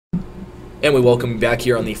And we welcome you back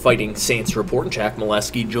here on the Fighting Saints Report. Jack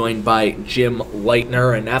Milewski joined by Jim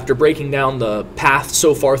Leitner. And after breaking down the path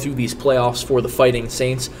so far through these playoffs for the Fighting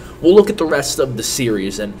Saints, we'll look at the rest of the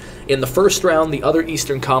series. And in the first round, the other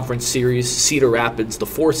Eastern Conference series, Cedar Rapids, the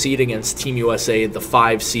 4 seed against Team USA, the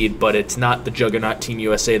 5 seed, but it's not the juggernaut Team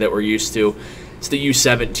USA that we're used to. It's the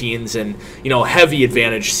U17s, and heavy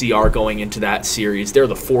advantage CR going into that series. They're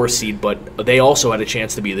the 4 seed, but they also had a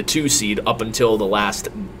chance to be the 2 seed up until the last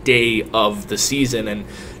day of the season. And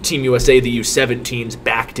Team USA, the U17s,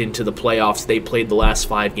 backed into the playoffs. They played the last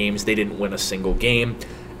 5 games. They didn't win a single game,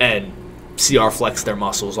 and CR flexed their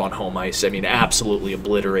muscles on home ice. I mean, absolutely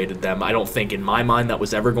obliterated them. I don't think in my mind that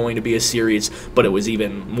was ever going to be a series, but it was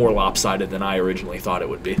even more lopsided than I originally thought it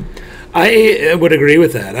would be. I would agree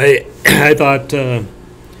with that. I thought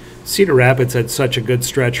Cedar Rapids had such a good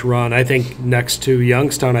stretch run. I think next to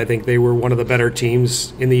Youngstown, I think they were one of the better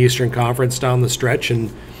teams in the Eastern Conference down the stretch,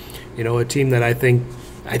 and a team that I think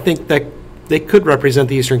that they could represent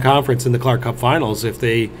the Eastern Conference in the Clark Cup Finals if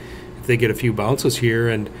they get a few bounces here.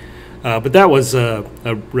 And but that was a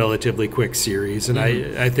relatively quick series, and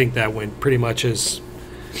I think that went pretty much as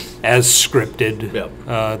scripted.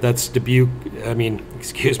 Yep. That's Dubuque.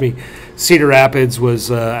 Cedar Rapids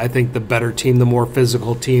was, I think, the better team, the more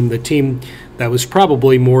physical team, the team that was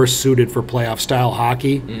probably more suited for playoff-style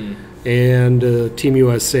hockey. And Team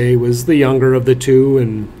USA was the younger of the two,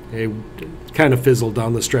 and it kind of fizzled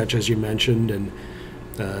down the stretch, as you mentioned. And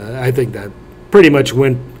I think that pretty much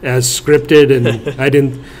went as scripted, and I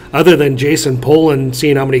didn't, other than Jason Poland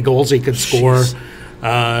seeing how many goals he could score,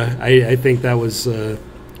 I think that was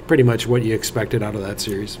pretty much what you expected out of that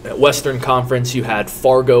series. At Western Conference, you had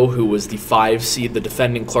Fargo, who was the 5 seed, the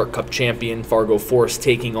defending Clark Cup champion, Fargo Force,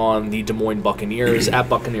 taking on the Des Moines Buccaneers at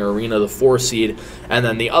Buccaneer Arena, the 4 seed. And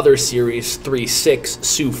then the other series, 3-6,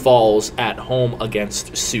 Sioux Falls at home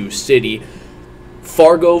against Sioux City.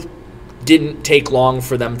 Fargo didn't take long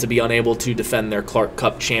for them to be unable to defend their Clark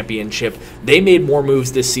Cup championship. They made more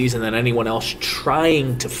moves this season than anyone else,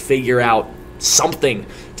 trying to figure out something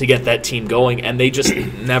to get that team going, and they just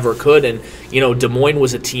never could. And Des Moines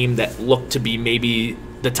was a team that looked to be maybe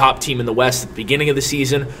the top team in the West at the beginning of the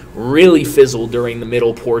season, really fizzled during the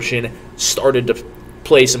middle portion, started to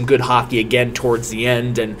play some good hockey again towards the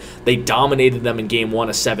end, and they dominated them in Game 1,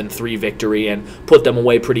 a 7-3 victory, and put them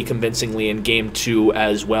away pretty convincingly in Game 2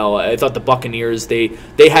 as well. I thought the Buccaneers, they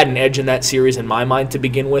had an edge in that series in my mind to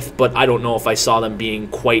begin with, but I don't know if I saw them being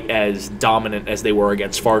quite as dominant as they were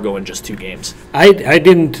against Fargo in just 2 games. I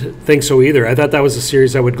didn't think so either. I thought that was a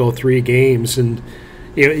series that would go 3 games, and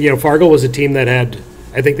Fargo was a team that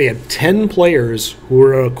I think they had 10 players who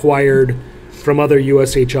were acquired from other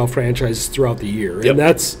USHL franchises throughout the year. Yep.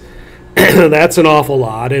 And that's an awful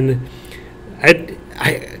lot. And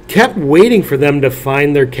I kept waiting for them to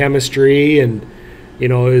find their chemistry. And,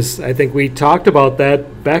 I think we talked about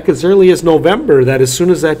that back as early as November, that as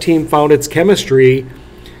soon as that team found its chemistry,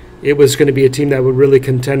 it was going to be a team that would really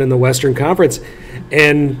contend in the Western Conference.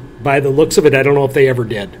 And by the looks of it, I don't know if they ever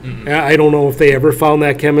did. I don't know if they ever found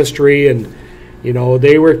that chemistry. And,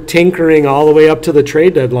 they were tinkering all the way up to the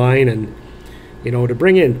trade deadline. And, to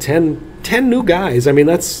bring in 10 new guys, I mean,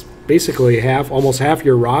 that's basically almost half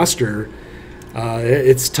your roster.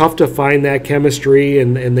 It's tough to find that chemistry,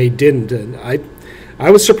 and they didn't. And I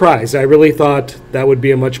was surprised. I really thought that would be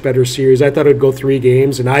a much better series. I thought it would go 3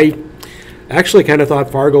 games, and I actually kind of thought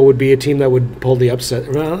Fargo would be a team that would pull the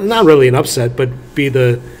upset. Well, not really an upset, but be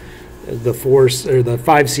the 4 or the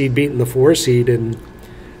 5 seed beating the 4 seed, and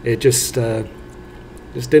it just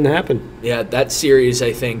didn't happen. Yeah, that series,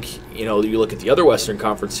 I think, you look at the other Western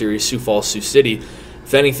Conference series, Sioux Falls, Sioux City.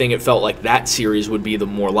 If anything, it felt like that series would be the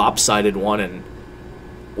more lopsided one, and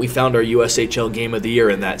we found our USHL Game of the Year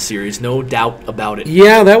in that series, no doubt about it.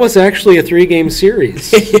 Yeah, that was actually a 3-game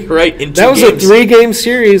series. Right, in 2 that was games. A 3-game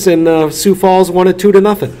series, and Sioux Falls won it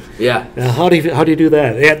 2-0. Yeah. How do you do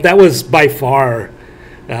that? Yeah, that was by far.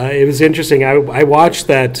 It was interesting. I watched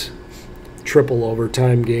that triple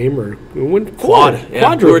overtime game or quad.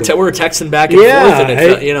 Yeah. We were texting back and forth, and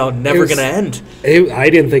it's never going to end. I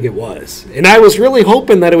didn't think it was, and I was really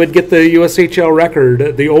hoping that it would get the USHL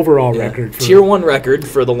record, the overall record, Tier 1 record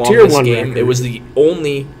for the longest game. Record. It was the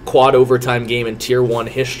only quad overtime game in Tier 1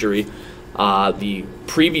 history. The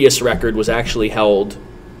previous record was actually held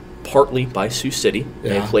partly by Sioux City.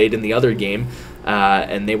 Yeah. They played in the other game.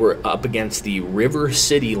 And they were up against the River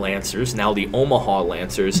City Lancers, now the Omaha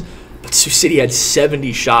Lancers. But Sioux City had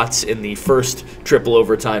 70 shots in the first triple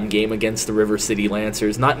overtime game against the River City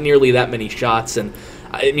Lancers. Not nearly that many shots. And,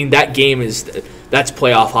 I mean, that game is that's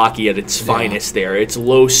playoff hockey at its finest there. It's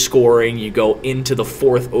low scoring. You go into the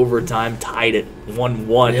fourth overtime tied at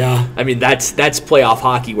 1-1. Yeah. I mean, that's playoff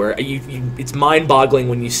hockey where it's mind-boggling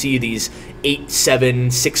when you see these 8-7,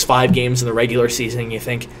 6-5 games in the regular season and you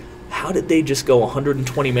think, how did they just go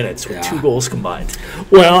 120 minutes with 2 goals combined?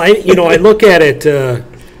 Well, I look at it,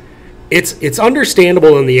 it's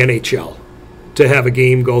understandable in the NHL to have a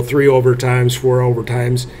game go 3 overtimes, 4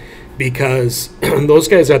 overtimes, because those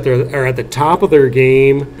guys are at the top of their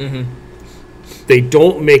game. Mm-hmm. They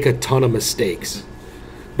don't make a ton of mistakes.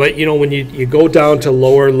 But, when you go down to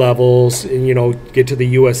lower levels and, get to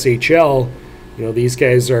the USHL, these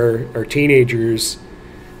guys are teenagers.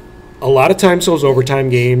 A lot of times those overtime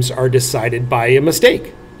games are decided by a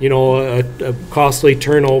mistake, a costly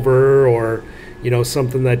turnover or,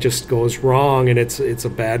 something that just goes wrong and it's a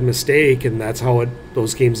bad mistake, and that's how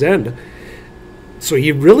those games end. So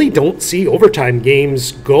you really don't see overtime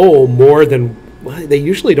games go more than, they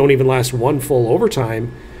usually don't even last 1 full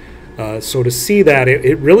overtime. So to see that,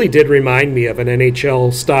 it really did remind me of an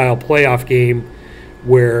NHL-style playoff game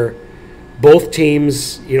where both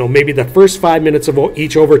teams, maybe the first 5 minutes of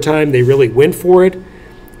each overtime, they really went for it.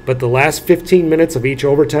 But the last 15 minutes of each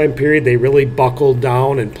overtime period, they really buckled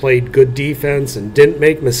down and played good defense and didn't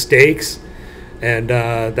make mistakes. And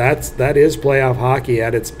that is playoff hockey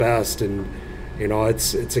at its best. And,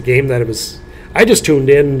 it's a game that I just tuned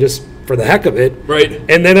in just for the heck of it. Right.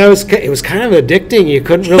 And then it was kind of addicting. You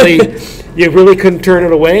couldn't really, you really couldn't turn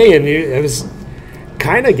it away. And it was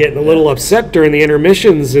kind of getting a little upset during the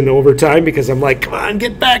intermissions in overtime because I'm like, come on,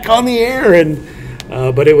 get back on the air. And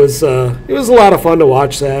but it was a lot of fun to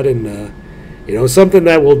watch that, and something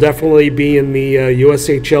that will definitely be in the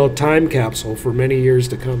USHL time capsule for many years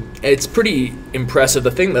to come. It's pretty impressive. The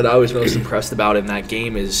thing that I was most impressed about in that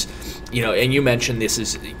game is, and you mentioned this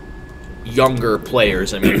is younger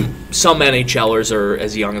players. I mean, some NHLers are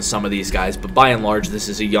as young as some of these guys, but by and large, this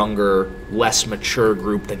is a younger, less mature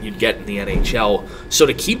group than you'd get in the NHL. So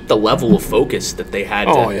to keep the level of focus that they had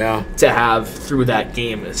to have through that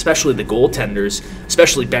game, especially the goaltenders,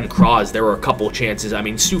 especially Ben Cross, there were a couple of chances. I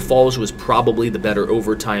mean, Sioux Falls was probably the better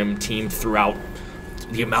overtime team throughout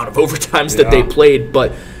the amount of overtimes that they played,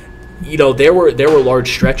 but there were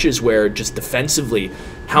large stretches where just defensively,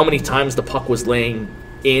 how many times the puck was laying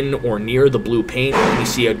in or near the blue paint, and you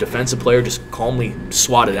see a defensive player just calmly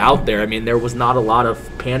swat it out there. I mean, there was not a lot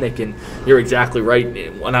of panic, and you're exactly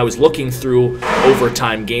right. When I was looking through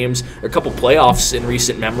overtime games, there are a couple playoffs in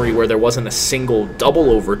recent memory where there wasn't a single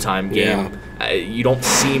double overtime game. You don't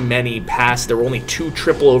see many past. There were only 2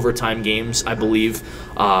 triple overtime games, I believe,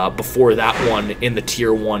 before that one in the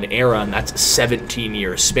Tier 1 era, and that's a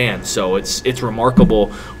 17-year span. So it's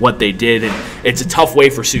remarkable what they did, and it's a tough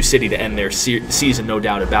way for Sioux City to end their season, no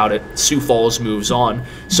doubt about it. Sioux Falls moves on.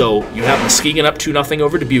 So you have Muskegon up 2-0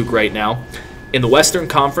 over Dubuque right now. In the Western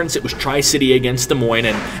Conference, it was Tri-City against Des Moines,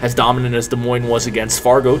 and as dominant as Des Moines was against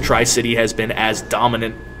Fargo, Tri-City has been as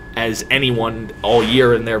dominant as anyone all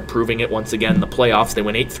year, and they're proving it once again in the playoffs. They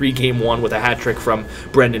win 8-3 Game 1 with a hat trick from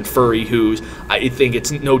Brendan Furry, who I think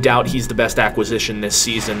it's no doubt he's the best acquisition this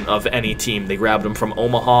season of any team. They grabbed him from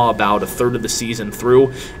Omaha about a third of the season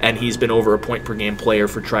through, and he's been over a point-per-game player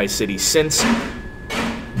for Tri-City since.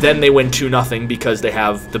 Then they win 2-0 because they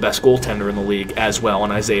have the best goaltender in the league as well,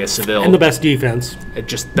 and Isaiah Seville. And the best defense.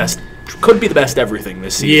 Could be the best everything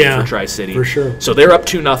this season for Tri-City. For sure. So they're up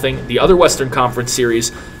 2-0. The other Western Conference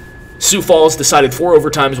series, Sioux Falls decided 4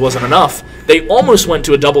 overtimes wasn't enough. They almost went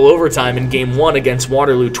to a double overtime in Game 1 against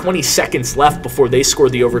Waterloo. 20 seconds left before they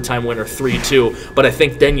scored the overtime winner 3-2. But I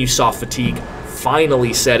think then you saw fatigue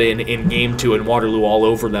finally set in Game 2, and Waterloo all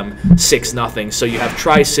over them 6-0. So you have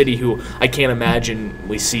Tri-City, who I can't imagine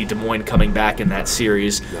we see Des Moines coming back in that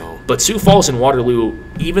series. No. But Sioux Falls and Waterloo,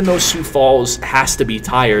 even though Sioux Falls has to be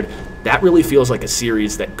tired, that really feels like a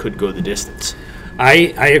series that could go the distance. I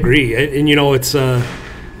agree. And, it's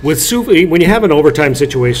with Sioux, when you have an overtime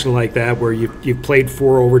situation like that where you've played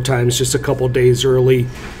 4 overtimes just a couple days early,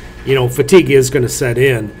 fatigue is going to set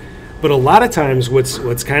in. But a lot of times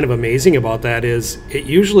what's kind of amazing about that is it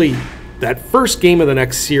usually, that first game of the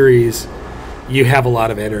next series, you have a lot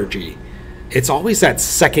of energy. It's always that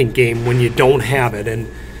second game when you don't have it. And,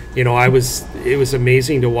 it was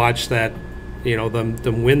amazing to watch that,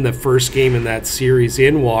 them win the first game in that series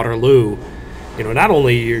in Waterloo. Not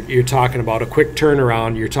only you're talking about a quick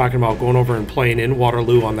turnaround, you're talking about going over and playing in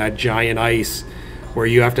Waterloo on that giant ice where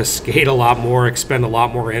you have to skate a lot more, expend a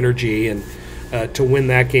lot more energy, and to win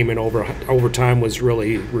that game in overtime was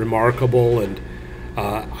really remarkable. And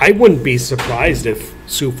I wouldn't be surprised if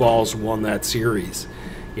Sioux Falls won that series.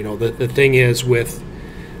 The thing is with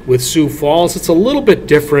Sioux Falls, it's a little bit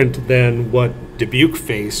different than what Dubuque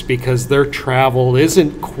face because their travel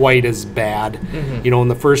isn't quite as bad. In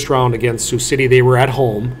the first round against Sioux City, they were at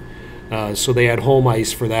home, so they had home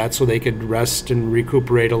ice for that, so they could rest and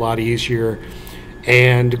recuperate a lot easier.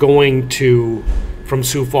 And going from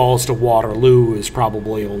Sioux Falls to Waterloo is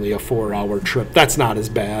probably only a 4-hour trip. That's not as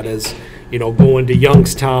bad as going to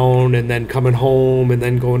Youngstown and then coming home and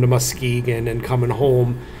then going to Muskegon and coming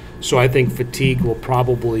home. So I think fatigue will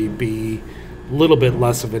probably be a little bit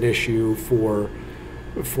less of an issue for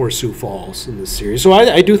Sioux Falls in this series. So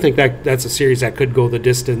I do think that's a series that could go the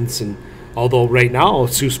distance. And although right now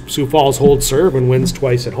Sioux Falls holds serve and wins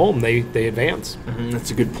twice at home, they advance.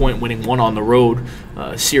 That's a good point. Winning one on the road,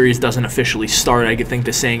 series doesn't officially start. I think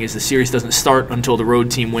the saying is the series doesn't start until the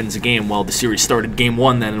road team wins a game. Well, the series started game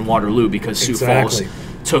 1 then in Waterloo because Sioux Falls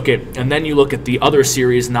took it. And then you look at the other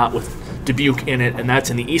series, not with Dubuque in it, and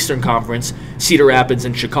that's in the Eastern Conference, Cedar Rapids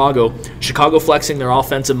and Chicago. Chicago flexing their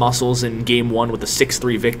offensive muscles in Game 1 with a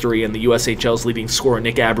 6-3 victory, and the USHL's leading scorer,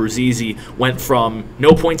 Nick Abruzzese, went from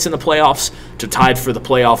no points in the playoffs to tied for the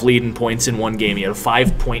playoff lead in points in one game. He had a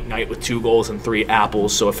 5-point night with 2 goals and 3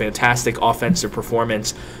 apples, so a fantastic offensive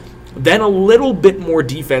performance. Then a little bit more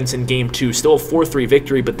defense in Game 2, still a 4-3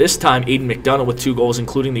 victory, but this time Aiden McDonough with 2 goals,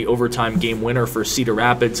 including the overtime game winner for Cedar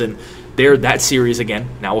Rapids, and that series again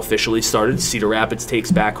now officially started. Cedar Rapids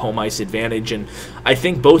takes back home ice advantage, and I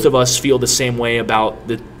think both of us feel the same way about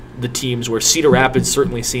the teams, where Cedar Rapids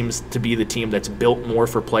certainly seems to be the team that's built more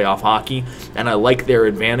for playoff hockey, and I like their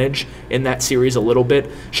advantage in that series a little bit.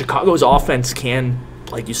 Chicago's offense can,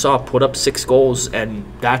 like you saw, put up 6 goals, and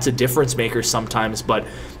that's a difference maker sometimes, but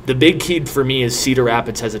the big key for me is Cedar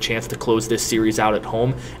Rapids has a chance to close this series out at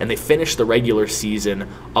home, and they finished the regular season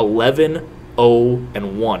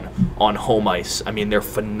 11-0-1 on home ice. I mean, they're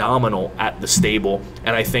phenomenal at the stable,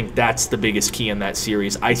 and I think that's the biggest key in that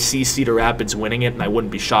series. I see Cedar Rapids winning it, and I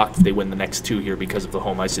wouldn't be shocked if they win the next 2 here because of the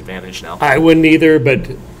home ice advantage now. I wouldn't either, but,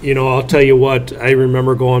 I'll tell you what, I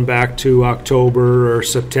remember going back to October or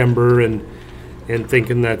September and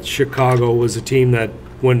thinking that Chicago was a team that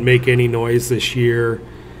wouldn't make any noise this year.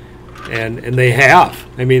 And they have.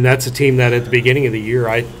 I mean, that's a team that at the beginning of the year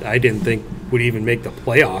I didn't think would even make the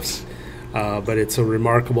playoffs. But it's a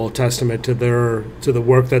remarkable testament to the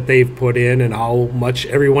work that they've put in and how much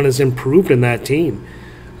everyone has improved in that team.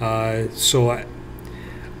 So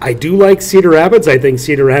I do like Cedar Rapids. I think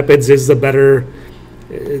Cedar Rapids is the better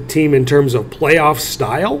team in terms of playoff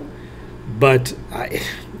style. But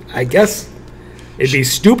I guess it'd be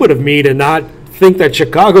stupid of me to not think that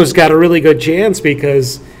Chicago's got a really good chance,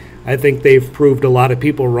 because I think they've proved a lot of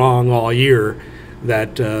people wrong all year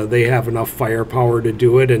that they have enough firepower to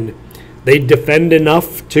do it, and they defend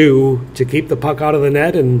enough to keep the puck out of the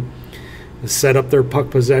net and set up their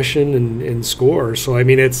puck possession and score. So, I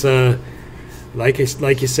mean, it's like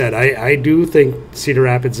you said, I do think Cedar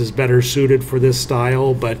Rapids is better suited for this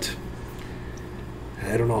style, but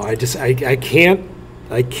I don't know. I can't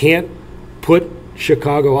put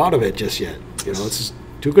Chicago out of it just yet. It's just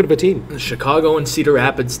too good of a team. Chicago and Cedar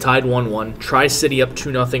Rapids tied 1-1. Tri-City up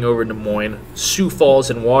 2-0 over Des Moines. Sioux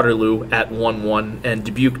Falls and Waterloo at 1-1. And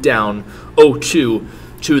Dubuque down 0-2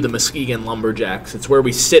 to the Muskegon Lumberjacks. It's where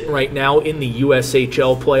we sit right now in the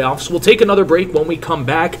USHL playoffs. We'll take another break when we come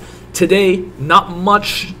back. Today, not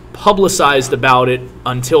much publicized about it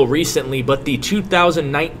until recently, but the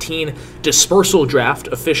 2019 dispersal draft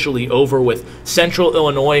officially over, with Central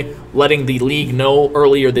Illinois letting the league know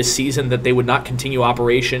earlier this season that they would not continue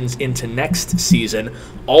operations into next season.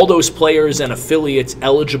 All those players and affiliates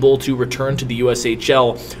eligible to return to the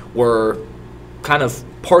USHL were kind of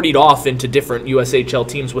partied off into different USHL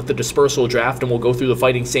teams with the dispersal draft, and we'll go through the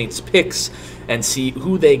Fighting Saints picks and see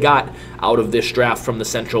who they got out of this draft from the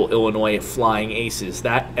Central Illinois Flying Aces.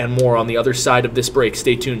 That and more on the other side of this break.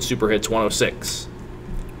 Stay tuned, Super Hits 106.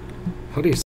 How do you